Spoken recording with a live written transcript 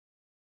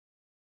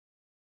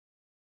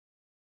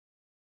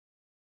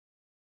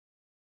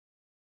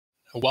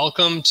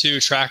Welcome to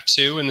track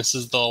 2, and this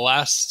is the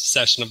last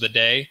session of the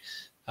day.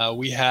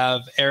 We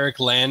have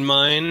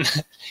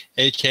ericlandmine,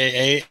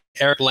 aka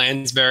Eric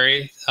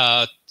Lansbury,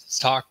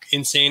 talk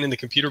Insane in the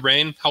Computer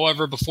Brain.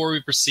 However, before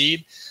we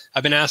proceed,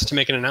 I've been asked to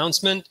make an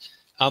announcement.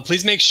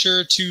 Please make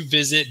sure to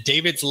visit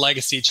David's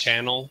Legacy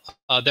channel.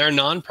 They're a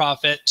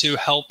nonprofit to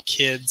help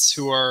kids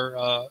who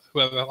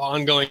have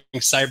ongoing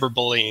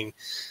cyberbullying.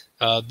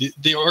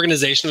 The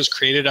organization was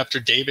created after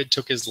David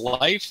took his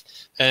life,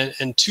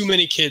 and too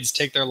many kids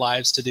take their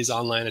lives to these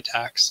online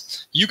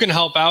attacks. You can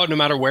help out no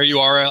matter where you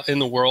are in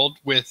the world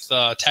with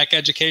tech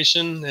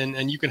education,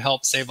 and you can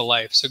help save a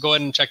life. So go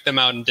ahead and check them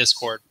out in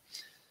Discord.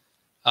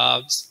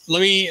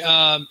 Let me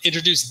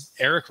introduce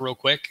Eric real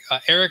quick.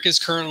 Eric is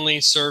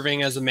currently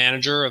serving as the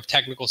manager of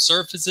technical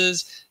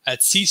services at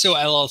CISO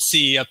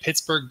LLC, a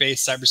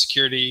Pittsburgh-based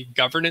cybersecurity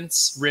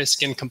governance,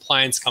 risk, and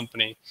compliance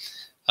company.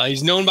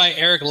 He's known by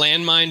Eric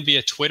Landmine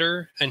via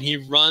Twitter, and he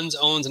runs,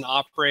 owns, and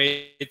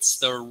operates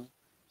the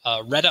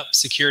Red Up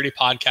Security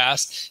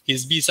podcast.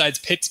 He's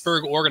BSides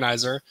Pittsburgh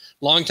organizer,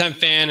 longtime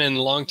fan, and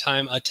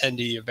longtime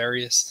attendee of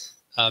various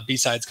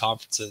BSides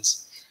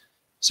conferences.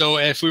 So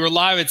if we were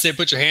live, I'd say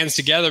put your hands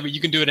together, but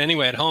you can do it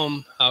anyway at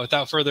home.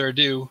 Without further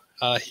ado,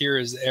 here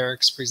is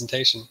Eric's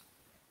presentation.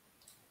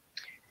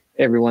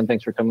 Hey everyone,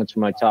 thanks for coming to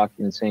my talk,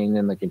 Insane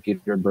in the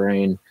Computer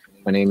Brain.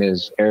 My name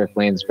is Eric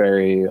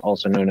Lansbury,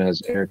 also known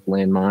as Eric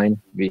Landmine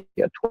via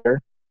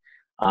Twitter.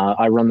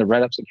 I run the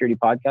Red Up Security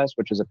podcast,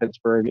 which is a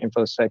Pittsburgh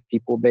InfoSec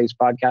people-based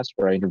podcast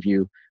where I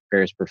interview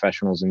various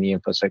professionals in the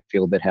InfoSec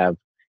field that have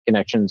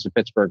connections to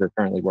Pittsburgh or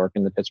currently work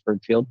in the Pittsburgh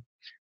field.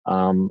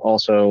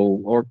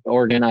 Also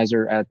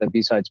organizer at the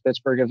BSides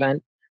Pittsburgh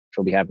event, which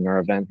will be having our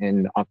event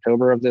in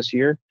October of this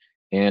year.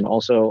 And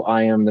also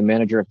I am the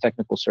manager of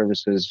technical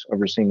services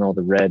overseeing all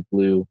the red,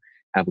 blue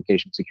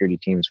application security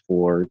teams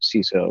for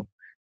CISO.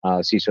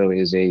 CISO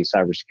is a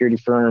cybersecurity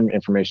firm,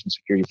 information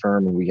security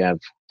firm, and we have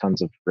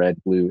tons of red,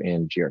 blue,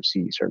 and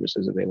GRC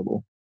services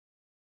available.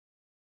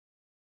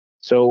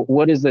 So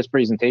what is this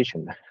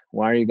presentation?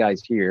 Why are you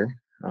guys here?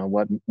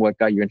 What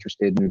got you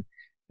interested in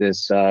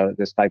this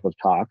type of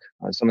talk?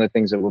 Some of the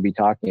things that we'll be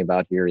talking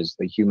about here is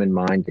the human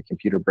mind to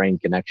computer brain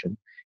connection,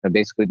 and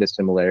basically the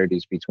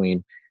similarities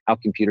between how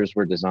computers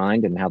were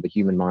designed and how the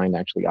human mind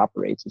actually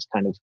operates. It's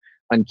kind of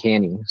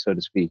uncanny, so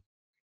to speak.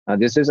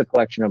 This is a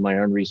collection of my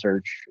own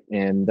research,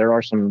 and there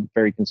are some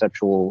very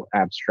conceptual,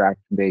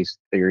 abstract-based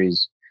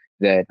theories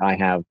that I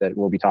have that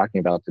we'll be talking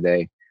about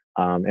today.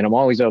 And I'm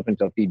always open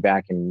to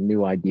feedback and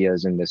new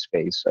ideas in this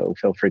space, so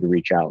feel free to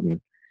reach out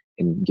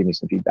and give me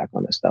some feedback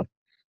on this stuff.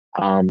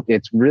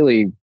 It's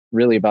really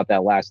about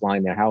that last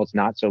line there, how it's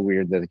not so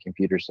weird that the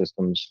computer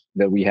systems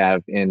that we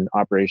have in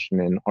operation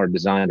and are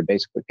designed are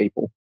basically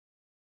people,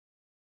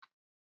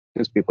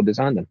 because people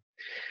designed them.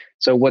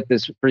 So what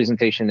this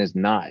presentation is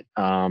not,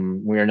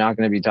 we are not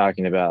going to be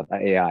talking about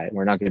AI.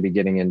 We're not going to be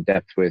getting in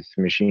depth with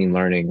machine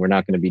learning. We're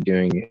not going to be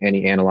doing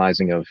any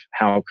analyzing of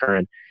how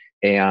current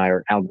AI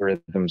or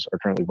algorithms are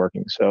currently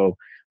working. So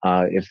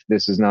if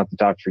this is not the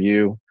talk for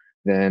you,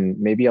 then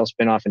maybe I'll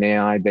spin off an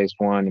AI-based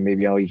one, and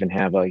maybe I'll even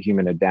have a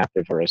human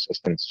adaptive or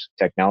assistance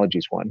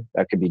technologies one.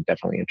 That could be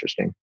definitely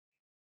interesting.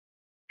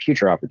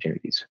 Future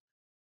opportunities.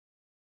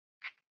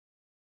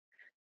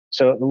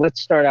 So let's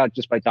start out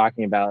just by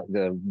talking about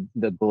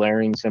the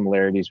glaring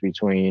similarities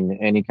between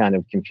any kind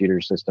of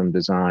computer system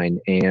design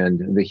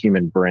and the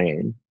human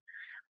brain.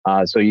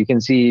 So you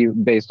can see,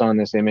 based on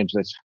this image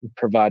that's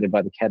provided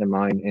by the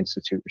Ketamine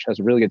Institute, which has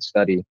a really good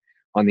study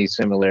on these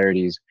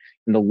similarities.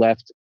 In the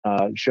left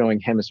showing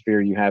hemisphere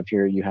you have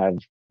here, you have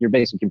your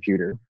basic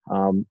computer.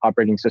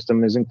 Operating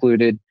system is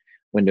included,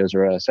 Windows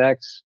or OS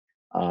X.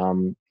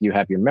 You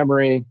have your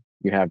memory,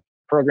 you have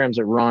programs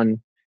that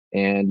run,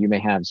 and you may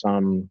have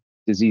some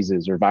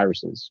diseases or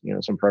viruses,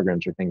 some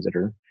programs or things that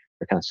are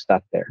kind of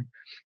stuck there.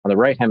 On the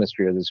right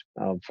hemisphere of this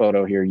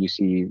photo here, you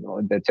see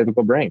the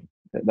typical brain.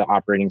 The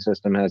operating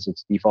system has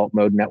its default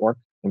mode network,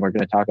 and we're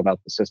going to talk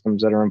about the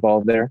systems that are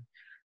involved there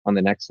on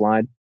the next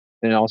slide.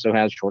 And it also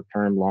has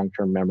short-term,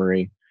 long-term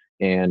memory,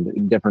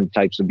 and different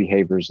types of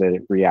behaviors that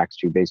it reacts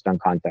to based on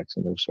context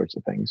and those sorts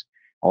of things.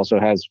 Also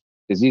has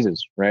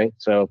diseases, right?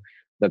 So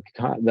the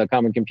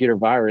common computer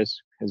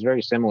virus is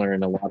very similar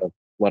in a lot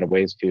of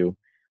ways to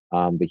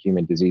the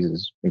human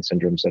diseases and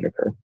syndromes that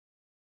occur.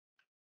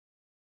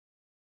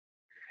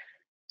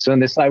 So in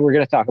this slide, we're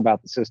going to talk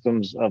about the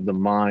systems of the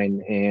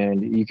mind,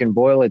 and you can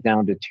boil it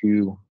down to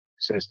two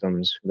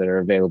systems that are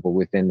available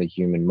within the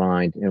human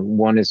mind. And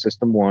one is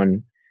system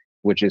one,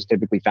 which is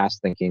typically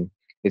fast thinking.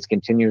 It's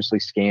continuously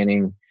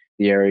scanning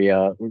the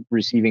area,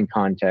 receiving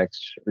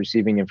context,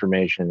 receiving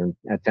information, and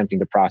attempting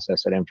to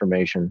process that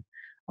information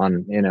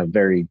in a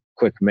very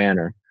quick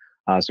manner.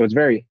 So it's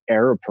very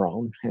error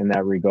prone in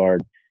that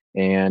regard.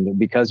 And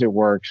because it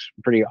works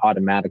pretty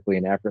automatically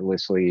and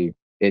effortlessly,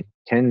 it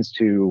tends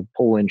to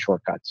pull in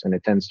shortcuts, and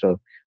it tends to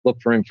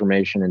look for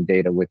information and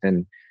data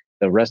within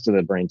the rest of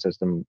the brain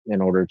system in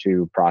order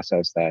to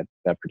process that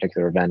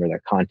particular event or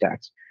that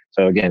context.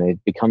 So again, it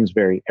becomes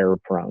very error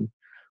prone.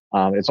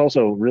 It's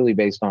also really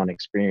based on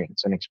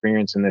experience, and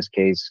experience in this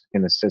case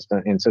in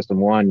system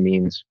one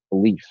means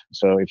belief.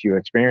 So if you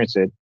experience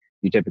it,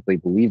 you typically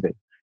believe it.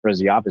 Whereas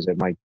the opposite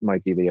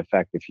might be the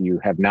effect. If you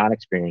have not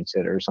experienced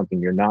it or something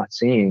you're not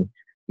seeing,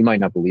 you might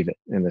not believe it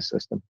in this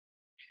system.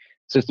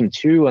 System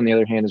two, on the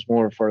other hand, is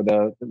more for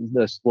the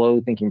slow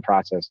thinking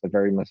process, the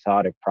very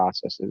methodic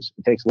processes.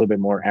 It takes a little bit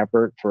more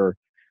effort for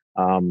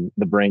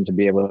the brain to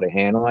be able to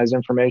analyze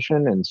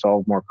information and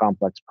solve more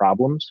complex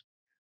problems.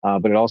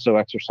 But it also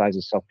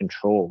exercises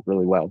self-control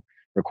really well,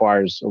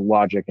 requires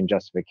logic and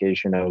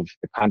justification of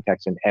the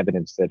context and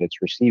evidence that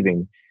it's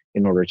receiving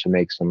in order to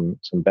make some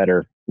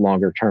better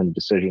longer term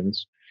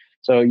decisions.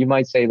 So you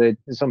might say that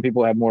some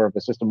people have more of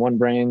a system one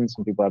brain,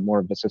 some people have more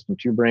of a system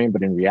two brain,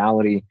 but in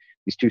reality,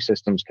 these two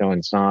systems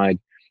coincide,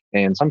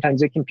 and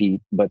sometimes they compete,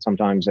 but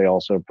sometimes they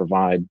also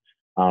provide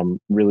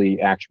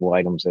really actual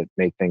items that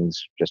make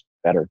things just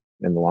better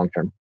in the long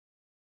term.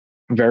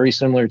 Very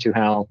similar to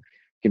how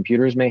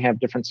computers may have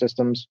different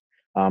systems,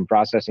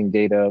 processing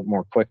data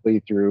more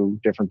quickly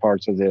through different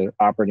parts of the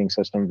operating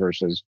system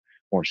versus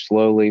more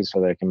slowly,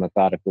 so that it can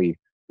methodically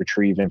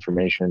retrieve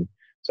information,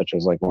 such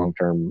as like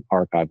long-term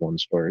archival and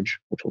storage,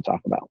 which we'll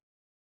talk about.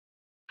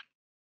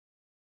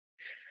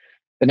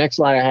 The next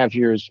slide I have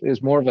here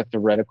is more of a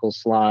theoretical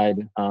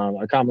slide.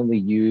 I commonly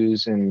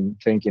use and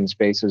think in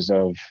spaces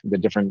of the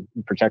different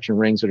protection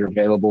rings that are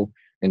available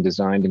and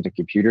designed into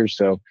computers.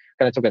 So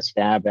kind of took a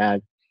stab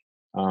at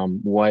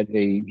what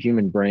a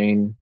human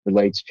brain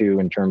relates to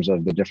in terms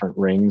of the different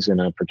rings in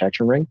a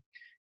protection ring.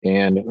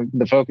 And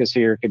the focus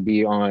here could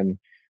be on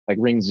like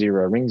ring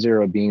zero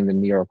being the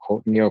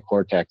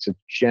neocortex. It's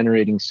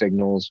generating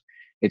signals.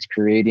 It's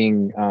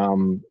creating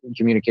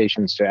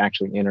communications to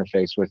actually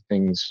interface with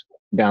things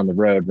down the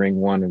road, ring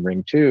one and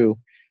ring two,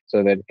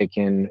 so that it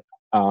can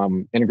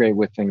integrate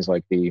with things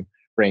like the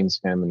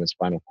brainstem and the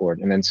spinal cord,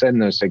 and then send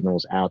those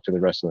signals out to the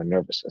rest of the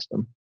nervous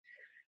system.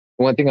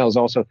 One thing I was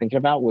also thinking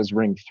about was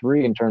ring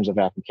three in terms of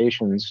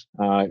applications,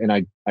 and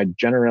I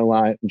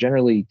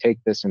generally take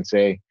this and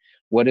say,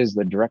 what is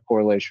the direct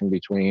correlation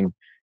between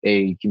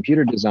a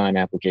computer design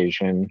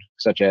application,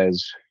 such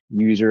as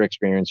user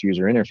experience,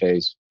 user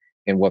interface,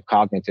 and what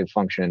cognitive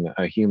function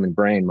a human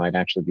brain might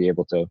actually be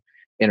able to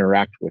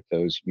interact with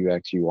those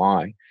UX,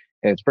 UI.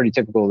 And it's pretty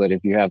typical that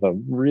if you have a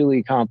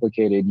really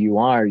complicated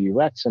UI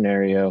or UX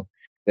scenario,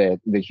 that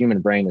the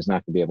human brain is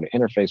not going to be able to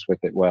interface with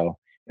it well,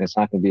 and it's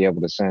not going to be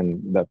able to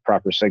send the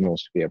proper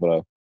signals to be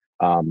able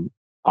to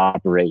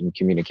operate and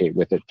communicate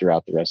with it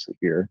throughout the rest of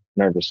your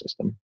nervous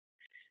system.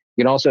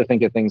 You can also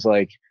think of things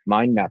like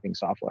mind mapping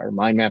software.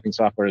 Mind mapping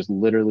software is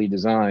literally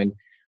designed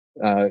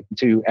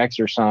to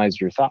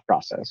exercise your thought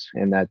process,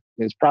 and that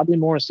is probably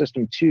more a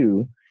system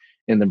two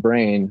in the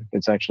brain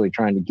that's actually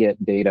trying to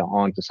get data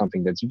onto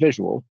something that's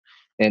visual.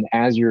 And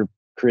as you're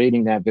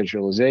creating that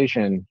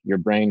visualization, your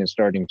brain is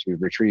starting to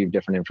retrieve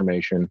different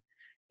information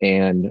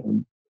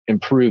and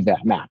improve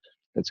that map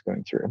that's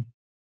going through.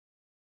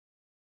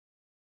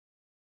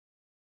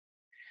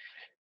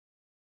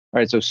 All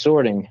right, so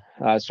sorting.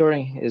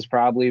 Sorting is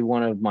probably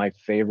one of my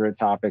favorite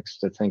topics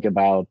to think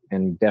about,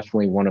 and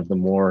definitely one of the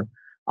more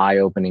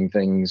eye-opening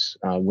things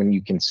when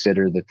you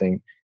consider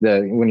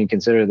when you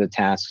consider the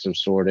tasks of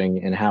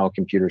sorting and how a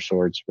computer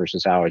sorts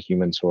versus how a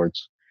human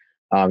sorts.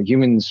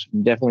 Humans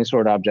definitely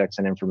sort objects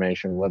and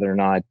information, whether or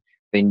not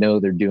they know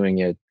they're doing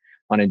it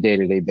on a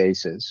day-to-day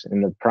basis.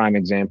 And the prime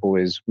example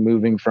is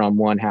moving from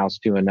one house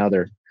to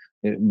another.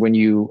 When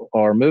you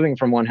are moving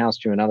from one house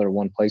to another,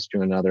 one place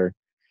to another,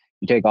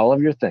 you take all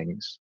of your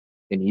things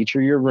in each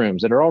of your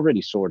rooms that are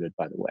already sorted,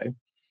 by the way,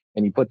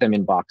 and you put them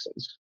in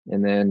boxes.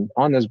 And then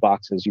on those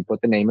boxes, you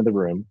put the name of the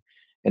room.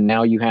 And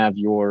now you have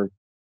your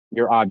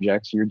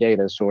objects, your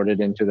data sorted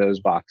into those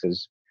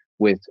boxes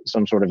with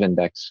some sort of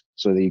index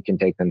so that you can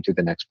take them to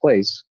the next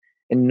place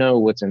and know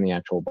what's in the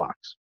actual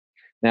box.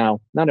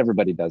 Now, not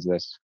everybody does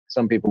this.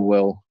 Some people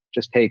will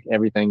just take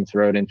everything,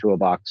 throw it into a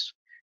box,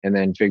 and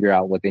then figure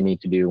out what they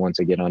need to do once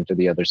they get onto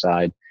the other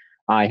side.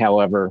 I,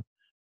 however,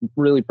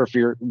 really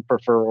prefer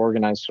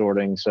organized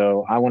sorting.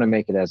 So I want to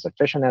make it as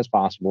efficient as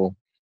possible.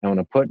 I want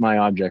to put my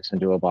objects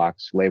into a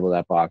box, label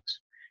that box.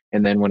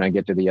 And then when I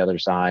get to the other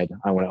side,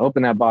 I want to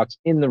open that box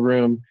in the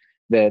room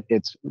that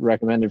it's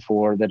recommended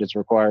for, that it's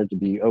required to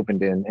be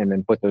opened in, and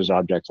then put those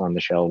objects on the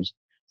shelves,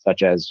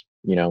 such as,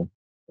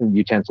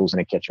 utensils in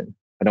a kitchen.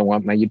 I don't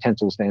want my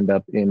utensils to end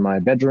up in my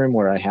bedroom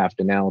where I have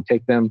to now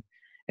take them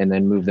and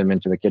then move them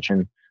into the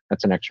kitchen.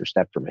 That's an extra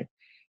step for me.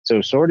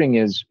 So sorting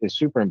is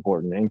super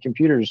important, and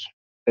computers,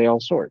 they all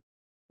sort,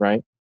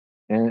 right?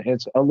 And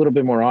it's a little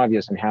bit more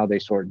obvious in how they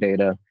sort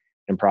data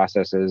and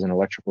processes and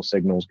electrical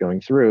signals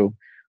going through,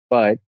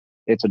 but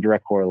it's a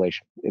direct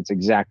correlation. It's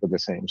exactly the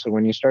same. So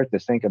when you start to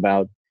think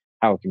about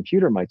how a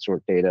computer might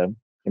sort data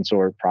and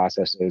sort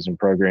processes and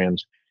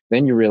programs,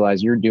 then you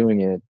realize you're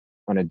doing it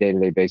on a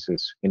day-to-day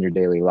basis in your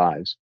daily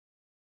lives.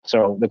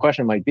 So the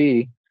question might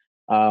be,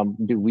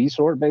 do we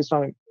sort based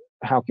on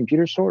how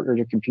computers sort, or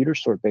do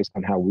computers sort based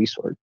on how we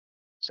sort?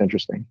 It's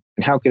interesting.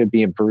 And how could it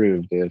be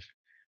improved if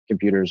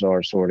computers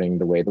are sorting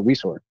the way that we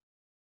sort?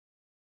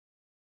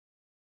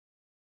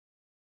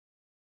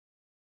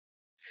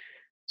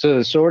 So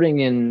the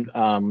sorting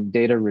and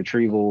data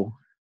retrieval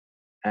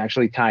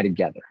actually tie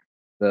together.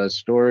 The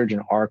storage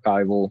and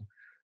archival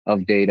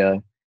of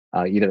data,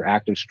 either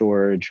active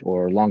storage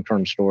or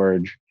long-term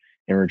storage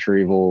and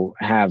retrieval,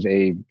 have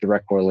a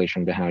direct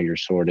correlation to how you're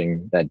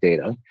sorting that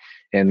data.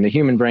 And the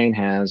human brain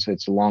has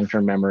its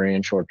long-term memory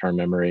and short-term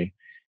memory.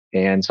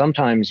 And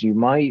sometimes you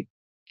might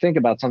think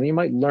about something, you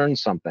might learn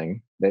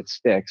something that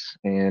sticks,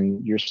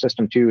 and your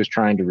system two is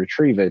trying to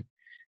retrieve it.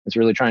 It's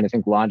really trying to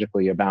think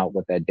logically about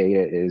what that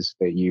data is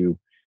that you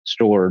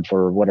stored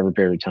for whatever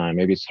period of time.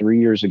 Maybe it's 3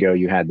 years ago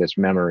you had this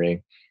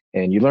memory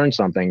and you learned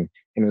something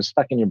and it was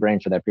stuck in your brain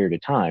for that period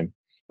of time.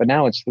 But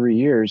now it's 3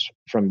 years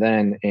from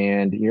then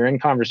and you're in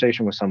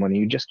conversation with someone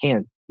and you just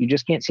can't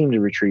seem to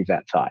retrieve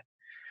that thought.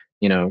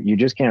 You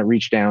just can't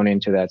reach down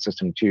into that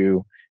system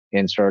two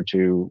and start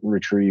to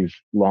retrieve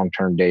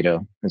long-term data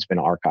that's been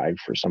archived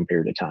for some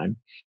period of time.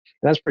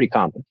 And that's pretty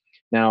common.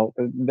 Now,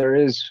 there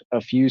is a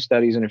few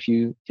studies and a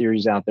few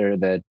theories out there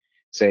that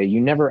say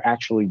you never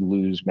actually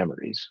lose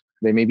memories.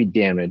 They may be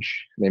damaged,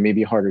 they may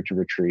be harder to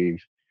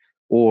retrieve,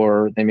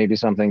 or they may be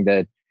something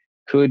that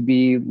could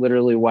be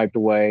literally wiped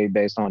away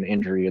based on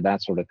injury or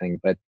that sort of thing.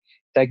 But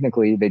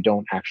technically, they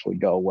don't actually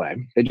go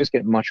away. They just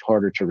get much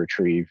harder to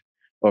retrieve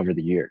over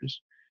the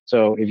years.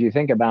 So if you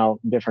think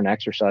about different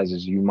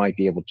exercises you might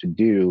be able to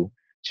do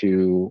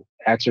to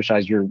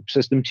exercise your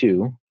system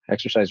two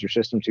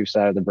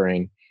side of the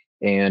brain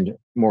and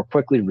more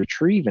quickly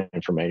retrieve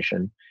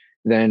information,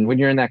 then when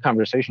you're in that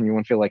conversation, you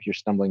won't feel like you're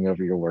stumbling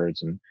over your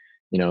words and,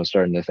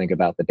 starting to think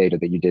about the data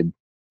that you did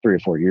 3 or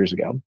 4 years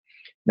ago.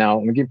 Now,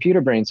 on the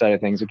computer brain side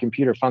of things, the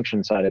computer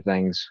function side of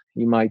things,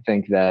 you might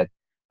think that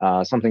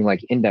something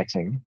like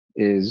indexing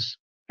is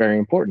very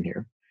important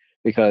here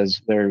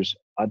because there's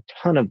a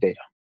ton of data,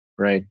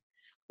 right?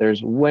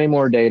 There's way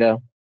more data,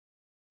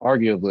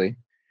 arguably,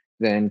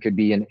 than could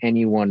be in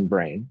any one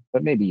brain,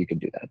 but maybe you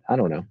could do that. I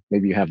don't know.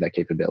 Maybe you have that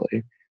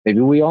capability. Maybe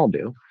we all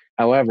do.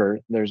 However,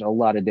 there's a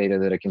lot of data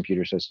that a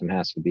computer system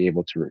has to be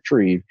able to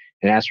retrieve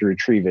and has to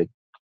retrieve it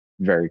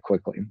very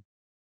quickly.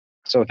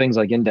 So things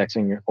like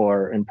indexing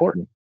are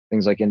important.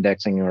 Things like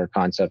indexing are a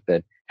concept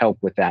that help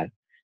with that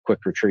quick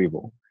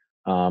retrieval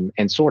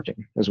and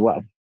sorting as well.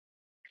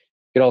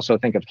 You could also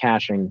think of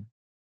caching.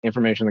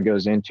 Information that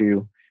goes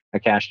into a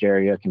cached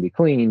area can be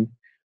cleaned,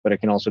 but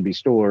it can also be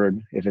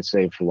stored if it's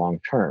saved for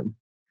long term.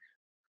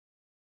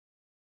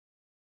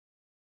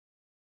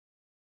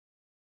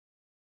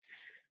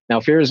 Now,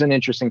 fear is an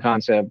interesting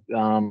concept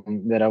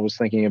that I was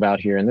thinking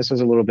about here, and this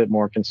is a little bit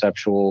more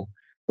conceptual,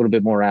 a little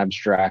bit more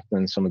abstract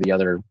than some of the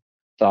other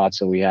thoughts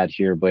that we had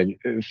here. But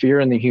fear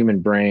in the human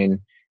brain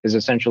is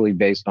essentially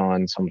based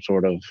on some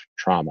sort of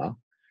trauma.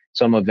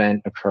 Some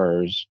event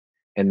occurs,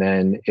 and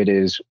then it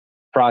is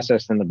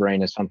processed in the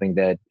brain as something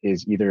that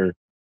is either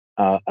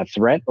a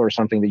threat or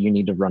something that you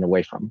need to run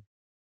away from.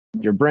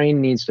 Your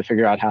brain needs to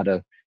figure out how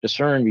to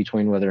discern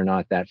between whether or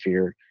not that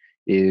fear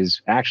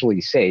is actually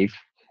safe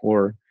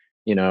or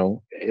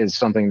is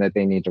something that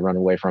they need to run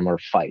away from or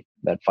fight,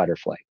 that fight or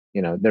flight.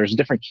 There's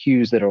different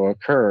cues that will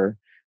occur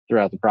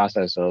throughout the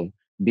process of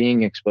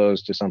being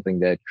exposed to something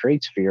that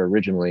creates fear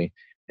originally,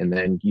 and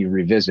then you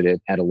revisit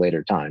it at a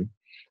later time.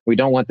 We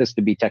don't want this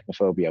to be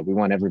technophobia. We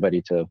want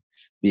everybody to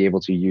be able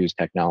to use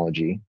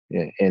technology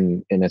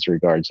in its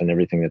regards and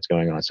everything that's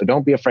going on. So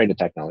don't be afraid of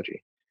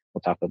technology.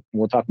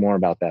 We'll talk more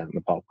about that in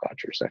the pop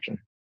culture section.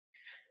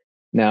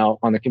 Now,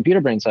 on the computer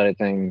brain side of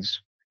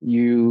things,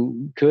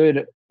 you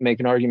could make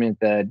an argument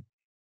that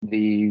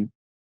the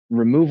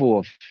removal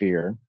of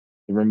fear,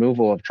 the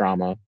removal of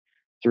trauma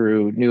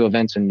through new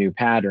events and new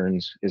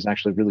patterns is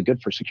actually really good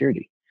for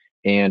security.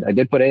 And I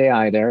did put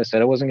AI there. I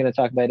said I wasn't going to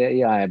talk about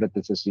AI, but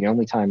this is the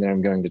only time that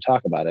I'm going to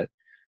talk about it,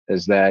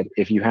 is that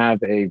if you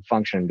have a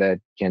function that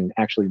can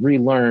actually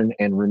relearn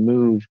and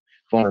remove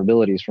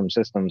vulnerabilities from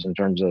systems in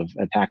terms of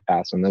attack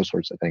paths and those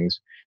sorts of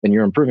things, then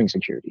you're improving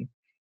security.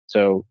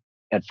 So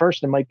at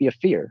first, it might be a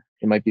fear.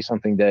 It might be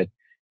something that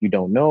you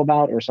don't know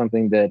about or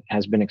something that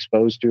has been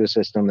exposed to a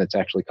system that's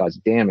actually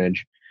caused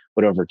damage.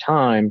 But over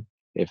time,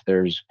 if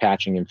there's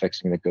patching and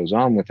fixing that goes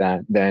on with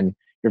that, then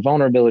your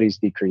vulnerabilities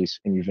decrease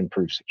and you've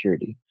improved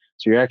security.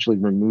 So you're actually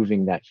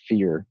removing that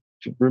fear,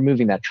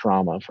 removing that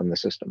trauma from the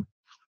system.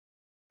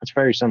 It's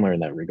very similar in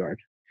that regard.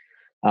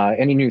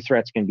 Any new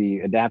threats can be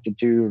adapted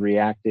to,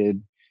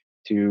 reacted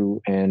to,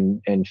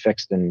 and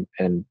fixed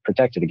and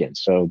protected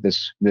against. So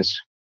this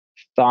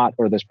thought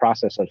or this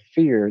process of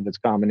fear that's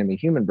common in the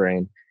human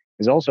brain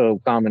is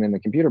also common in the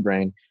computer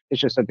brain.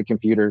 It's just that the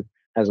computer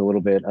has a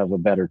little bit of a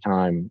better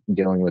time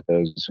dealing with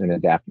those and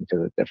adapting to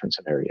the different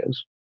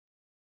scenarios.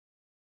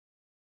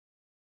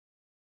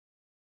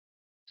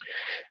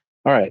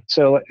 All right,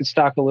 so let's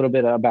talk a little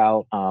bit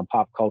about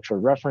pop culture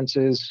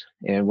references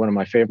and one of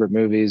my favorite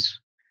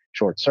movies,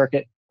 Short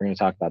Circuit. We're going to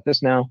talk about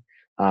this now.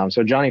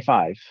 So Johnny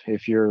Five,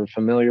 if you're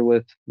familiar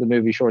with the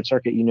movie Short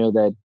Circuit, you know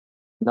that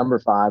number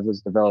 5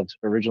 was developed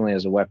originally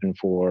as a weapon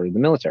for the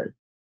military.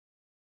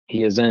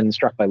 He is then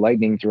struck by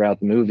lightning throughout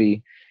the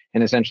movie,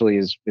 and essentially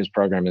his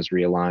program is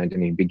realigned,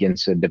 and he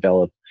begins to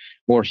develop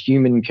more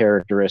human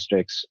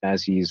characteristics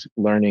as he's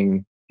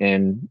learning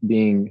and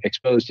being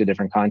exposed to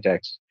different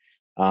contexts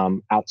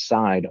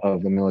outside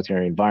of the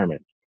military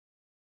environment.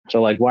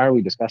 So, like, why are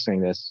we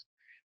discussing this?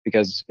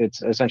 Because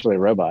it's essentially a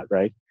robot,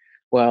 right?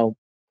 Well,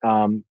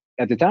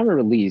 at the time of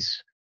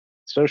release,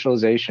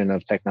 socialization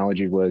of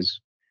technology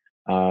was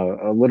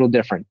a little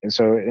different. And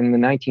so in the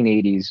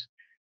 1980s,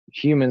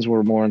 humans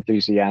were more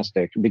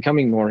enthusiastic,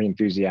 becoming more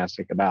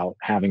enthusiastic about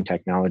having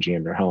technology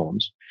in their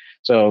homes.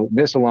 So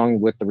this, along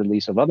with the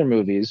release of other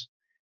movies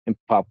in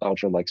pop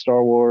culture like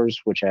Star Wars,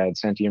 which had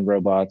sentient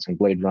robots, and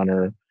Blade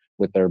Runner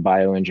with their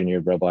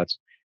bioengineered robots,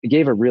 it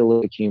gave a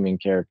realistic human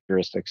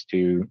characteristics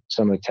to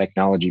some of the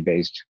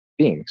technology-based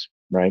beings,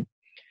 right?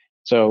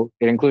 So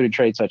it included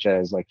traits such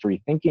as like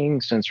free thinking,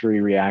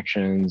 sensory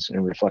reactions,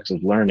 and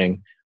reflexive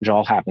learning, which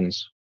all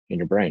happens in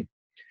your brain.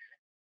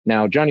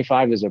 Now, Johnny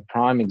Five is a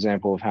prime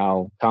example of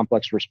how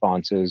complex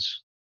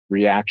responses,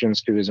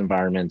 reactions to his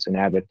environments, and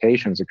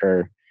adaptations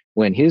occur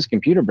when his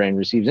computer brain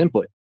receives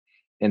input,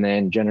 and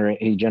then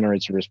he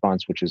generates a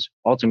response which is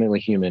ultimately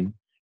human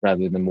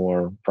rather than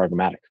more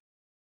programmatic.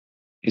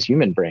 His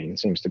human brain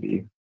seems to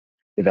be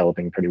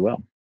developing pretty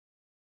well.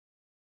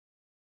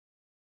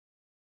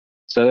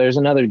 So there's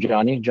another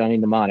Johnny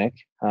Mnemonic.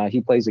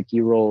 He plays a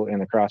key role in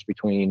the cross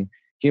between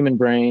human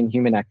brain,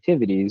 human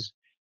activities,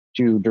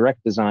 to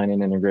direct design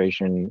and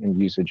integration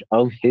and usage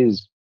of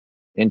his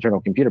internal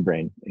computer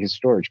brain, his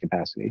storage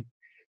capacity.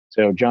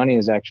 So Johnny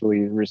is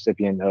actually the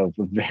recipient of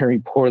a very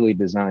poorly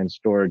designed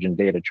storage and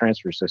data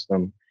transfer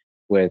system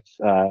with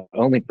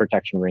only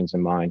protection rings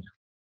in mind,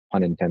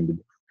 unintended.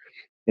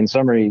 In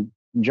summary,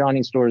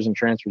 Johnny stores and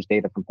transfers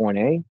data from point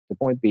A to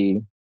point B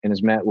and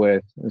is met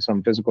with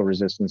some physical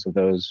resistance of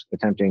those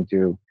attempting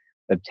to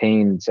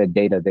obtain said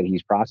data that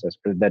he's processed,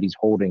 that he's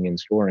holding and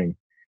storing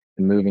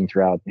and moving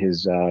throughout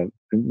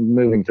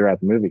the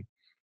movie.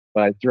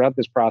 But throughout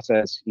this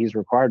process, he's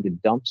required to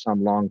dump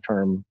some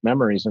long-term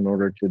memories in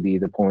order to be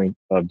the point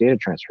of data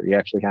transfer. He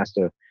actually has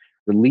to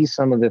release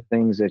some of the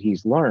things that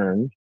he's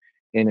learned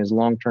in his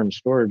long-term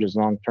storage, his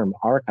long-term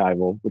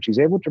archival, which he's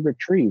able to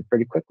retrieve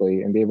pretty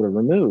quickly and be able to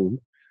remove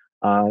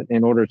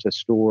in order to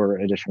store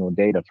additional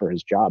data for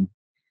his job.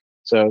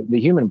 So the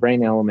human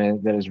brain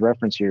element that is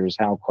referenced here is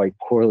how quite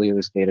poorly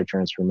this data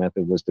transfer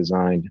method was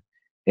designed.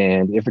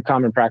 And if the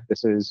common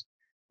practices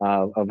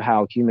of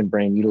how human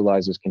brain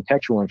utilizes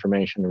contextual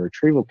information and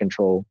retrieval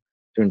control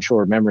to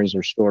ensure memories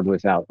are stored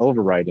without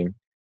overwriting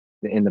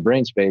in the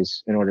brain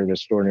space in order to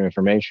store new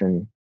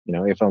information,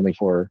 if only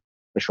for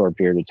a short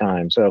period of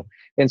time. So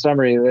in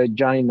summary,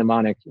 Johnny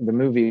Mnemonic, the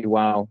movie,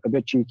 while a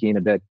bit cheeky and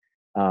a bit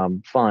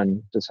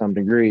fun to some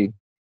degree,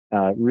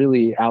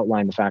 really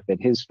outlined the fact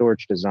that his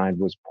storage design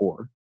was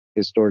poor.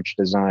 His storage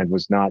design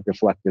was not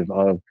reflective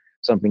of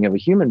something of a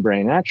human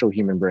brain, actual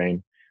human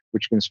brain,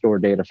 which can store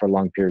data for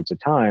long periods of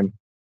time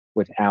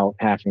without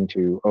having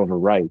to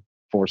overwrite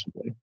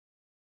forcibly.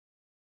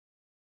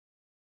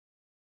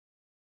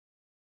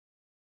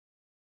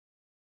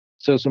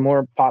 So some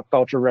more pop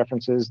culture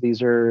references.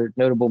 These are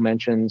notable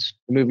mentions.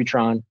 The movie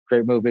Tron,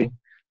 great movie.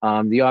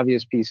 The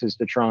obvious pieces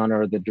to Tron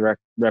are the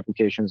direct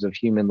replications of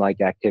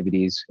human-like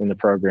activities in the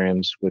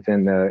programs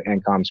within the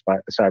NCOM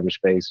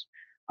cyberspace.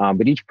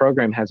 But each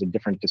program has a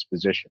different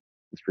disposition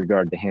with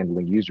regard to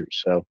handling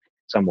users. So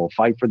some will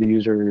fight for the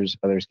users,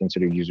 others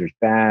consider users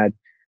bad.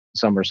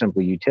 Some are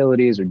simply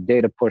utilities or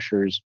data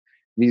pushers.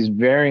 These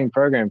varying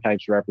program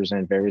types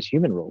represent various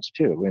human roles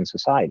too in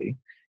society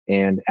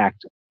and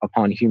act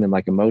upon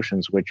human-like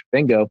emotions, which,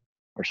 bingo,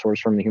 are sourced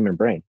from the human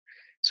brain.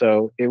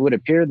 So it would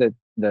appear that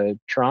the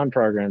Tron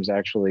programs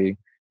the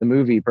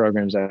movie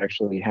programs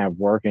actually have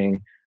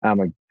working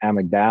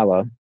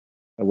amygdala,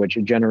 which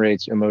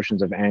generates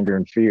emotions of anger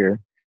and fear,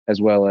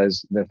 as well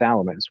as the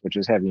thalamus, which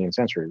is heavy in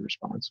sensory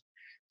response.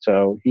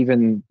 So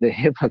even the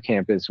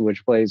hippocampus,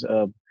 which plays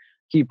a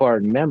key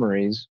part in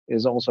memories,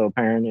 is also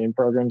apparent in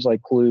programs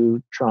like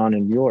Clue, Tron,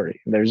 and Yori.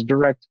 There's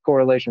direct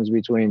correlations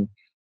between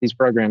these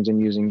programs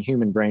and using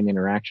human brain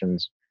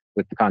interactions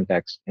with the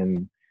context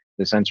and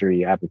the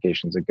sensory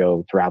applications that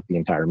go throughout the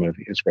entire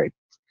movie. It's great.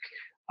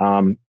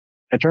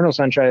 Eternal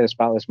Sunshine of the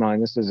Spotless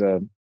Mind. This is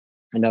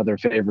another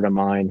favorite of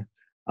mine.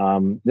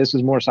 This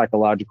is more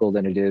psychological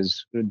than it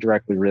is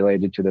directly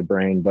related to the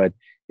brain, but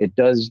it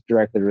does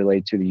directly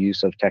relate to the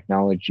use of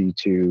technology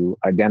to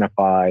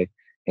identify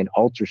and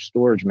alter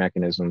storage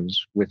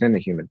mechanisms within the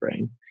human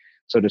brain.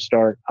 So to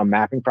start, a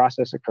mapping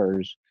process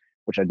occurs,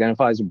 which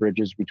identifies the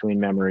bridges between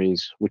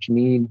memories, which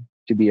need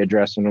to be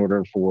addressed in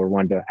order for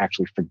one to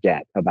actually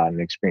forget about an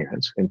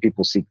experience. And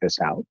people seek this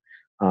out.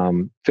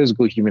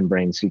 Physical human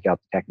brains seek out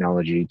the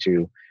technology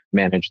to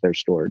manage their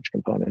storage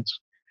components.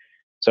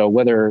 So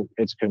whether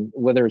it's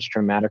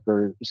traumatic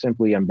or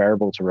simply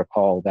unbearable to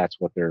recall, that's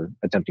what they're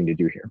attempting to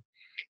do here.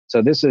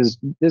 So this is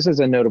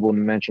a notable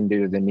mention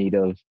due to the need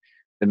of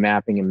the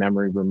mapping and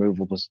memory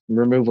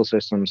removal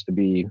systems to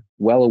be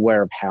well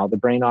aware of how the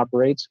brain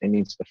operates. It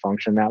needs to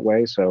function that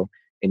way. So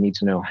it needs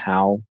to know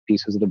how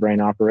pieces of the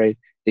brain operate,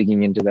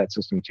 digging into that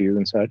system too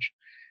and such,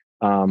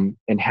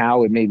 and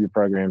how it may be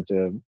programmed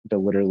to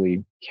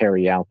literally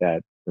carry out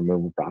that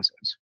removal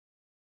process.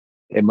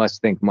 it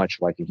must think much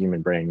like a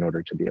human brain in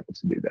order to be able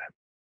to do that.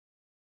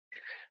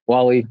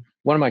 Wall-E,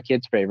 one of my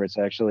kids' favorites,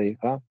 actually,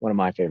 one of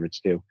my favorites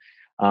too.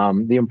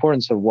 The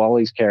importance of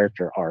Wall-E's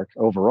character arc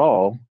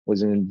overall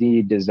was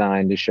indeed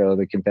designed to show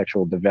the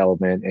contextual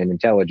development and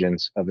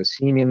intelligence of a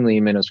seemingly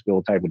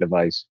minuscule type of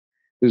device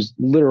whose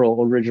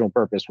literal original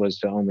purpose was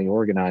to only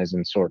organize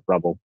and sort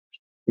rubble.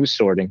 It was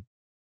sorting,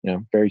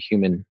 very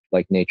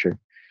human-like nature.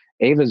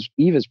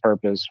 Eva's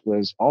purpose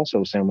was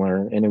also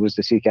similar, and it was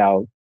to seek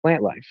out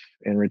plant life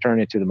and return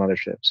it to the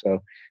mothership.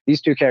 So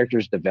these two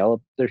characters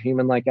developed their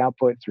human-like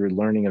output through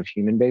learning of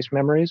human-based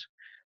memories,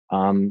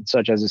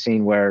 such as a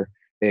scene where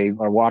they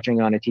are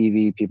watching on a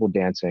TV, people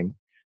dancing.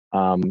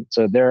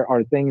 So there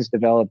are things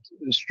developed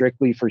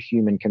strictly for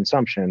human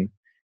consumption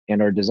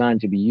and are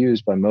designed to be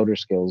used by motor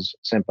skills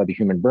sent by the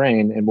human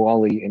brain. And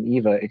Wall-E and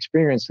Eva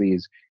experience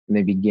these, and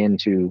they begin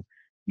to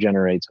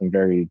generate some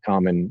very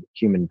common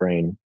human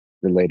brain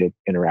related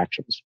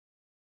interactions.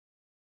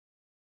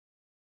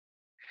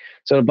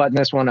 So to button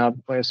this one up,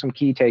 we have some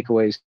key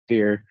takeaways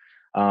here.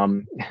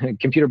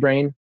 Computer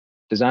brain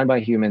designed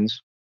by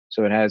humans,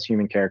 so it has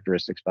human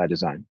characteristics by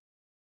design.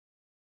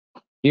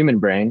 Human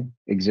brain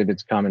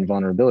exhibits common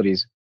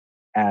vulnerabilities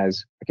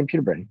as a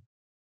computer brain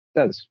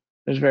does.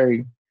 There's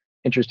very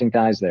interesting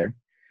ties there.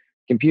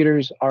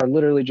 Computers are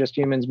literally just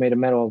humans made of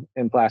metal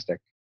and plastic.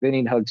 They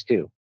need hugs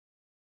too.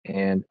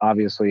 And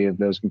obviously, if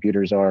those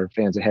computers are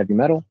fans of heavy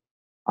metal,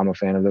 I'm a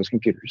fan of those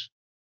computers.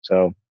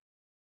 So,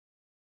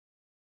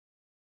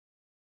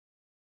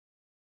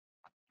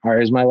 all right,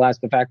 here's my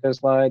last de facto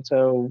slide.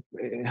 So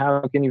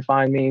how can you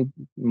find me?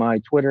 My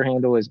Twitter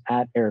handle is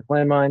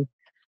 @ericlandmine.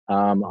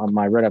 On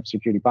my Red Up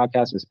Security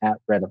podcast is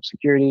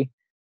 @RedUpSecurity.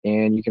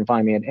 And you can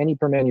find me at any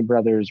Permane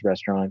Brothers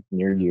restaurant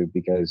near you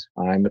because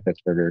I'm a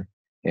Pittsburgher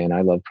and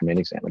I love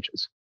Permane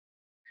sandwiches.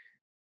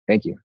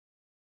 Thank you.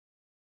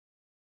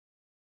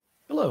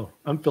 Hello,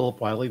 I'm Philip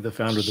Wiley, the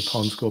founder of the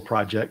Pwn School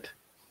Project.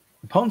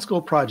 The Pwn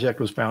School Project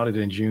was founded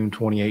in June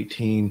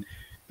 2018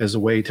 as a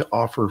way to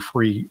offer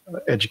free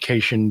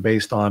education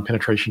based on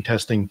penetration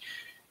testing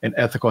and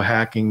ethical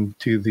hacking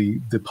to the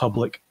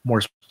public,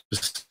 more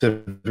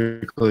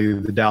specifically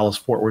the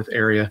Dallas-Fort Worth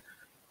area.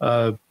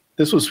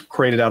 This was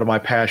created out of my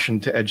passion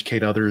to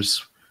educate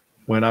others.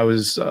 When I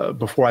was,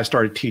 before I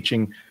started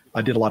teaching,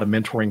 I did a lot of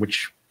mentoring,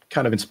 which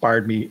kind of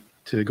inspired me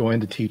to go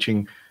into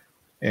teaching.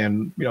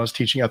 And I was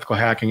teaching ethical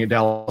hacking at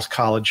Dallas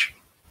College.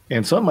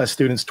 And some of my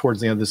students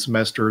towards the end of the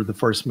semester, the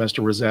first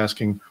semester, was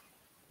asking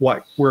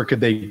where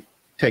could they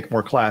take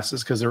more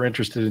classes because they're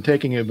interested in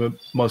taking it, but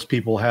most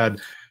people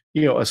had,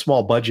 a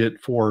small budget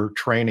for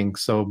training.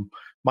 So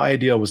my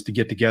idea was to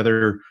get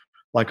together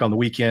like on the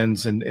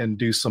weekends and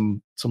do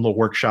some little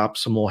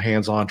workshops, some little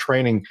hands-on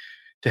training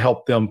to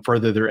help them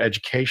further their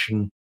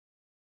education.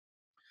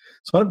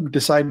 So I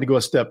decided to go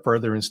a step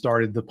further and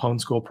started the Pwn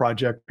School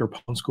Project, or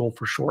Pwn School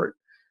for short.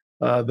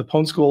 The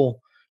Pwn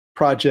School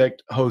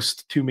Project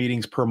hosts 2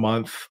 meetings per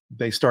month.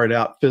 They started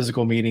out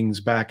physical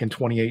meetings back in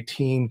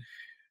 2018.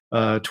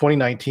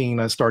 2019,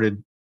 I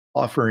started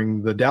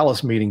offering the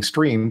Dallas meeting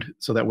streamed,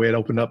 so that way it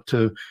opened up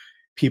to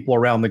people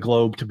around the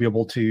globe to be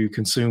able to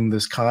consume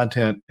this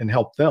content and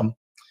help them.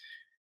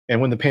 And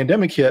when the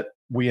pandemic hit,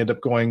 we ended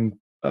up going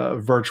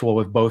virtual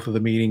with both of the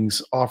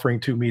meetings, offering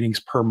 2 meetings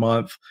per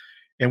month.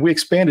 And we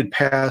expanded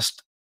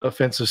past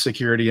offensive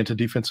security into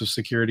defensive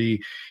security.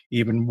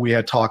 Even we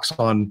had talks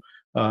on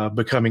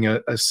becoming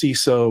a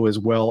CISO, as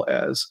well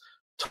as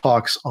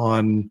talks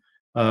on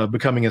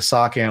becoming a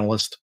SOC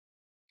analyst.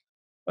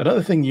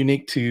 Another thing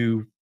unique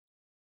to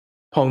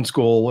Pwn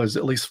School is,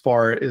 at least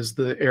far as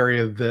the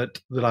area that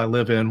I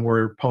live in,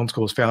 where Pwn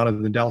School was founded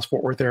in the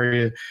Dallas-Fort Worth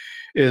area,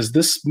 is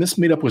this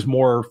meetup was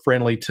more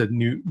friendly to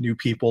new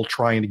people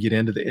trying to get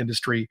into the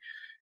industry.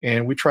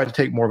 And we tried to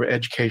take more of an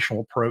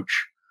educational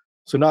approach.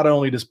 So not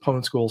only does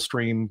Pwn School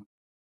stream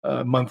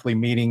monthly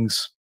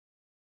meetings,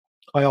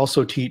 I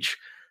also teach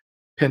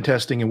pen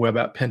testing and web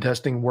app pen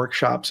testing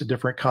workshops at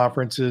different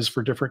conferences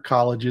for different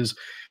colleges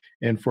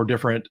and for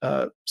different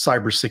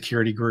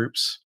cybersecurity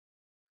groups.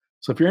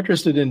 So if you're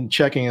interested in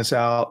checking us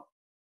out,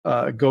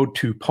 go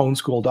to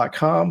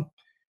pwnschool.com,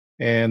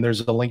 and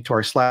there's a link to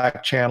our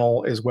Slack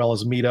channel as well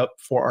as Meetup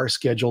for our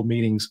scheduled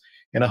meetings.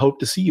 And I hope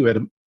to see you at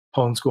a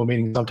Pwn School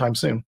meeting sometime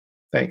soon.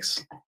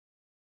 Thanks.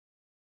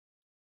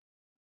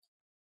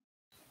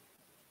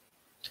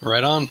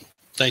 Right on.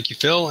 Thank you,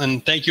 Phil.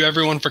 And thank you,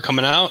 everyone, for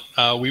coming out.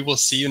 We will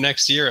see you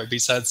next year at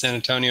BSides San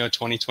Antonio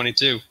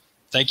 2022.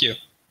 Thank you.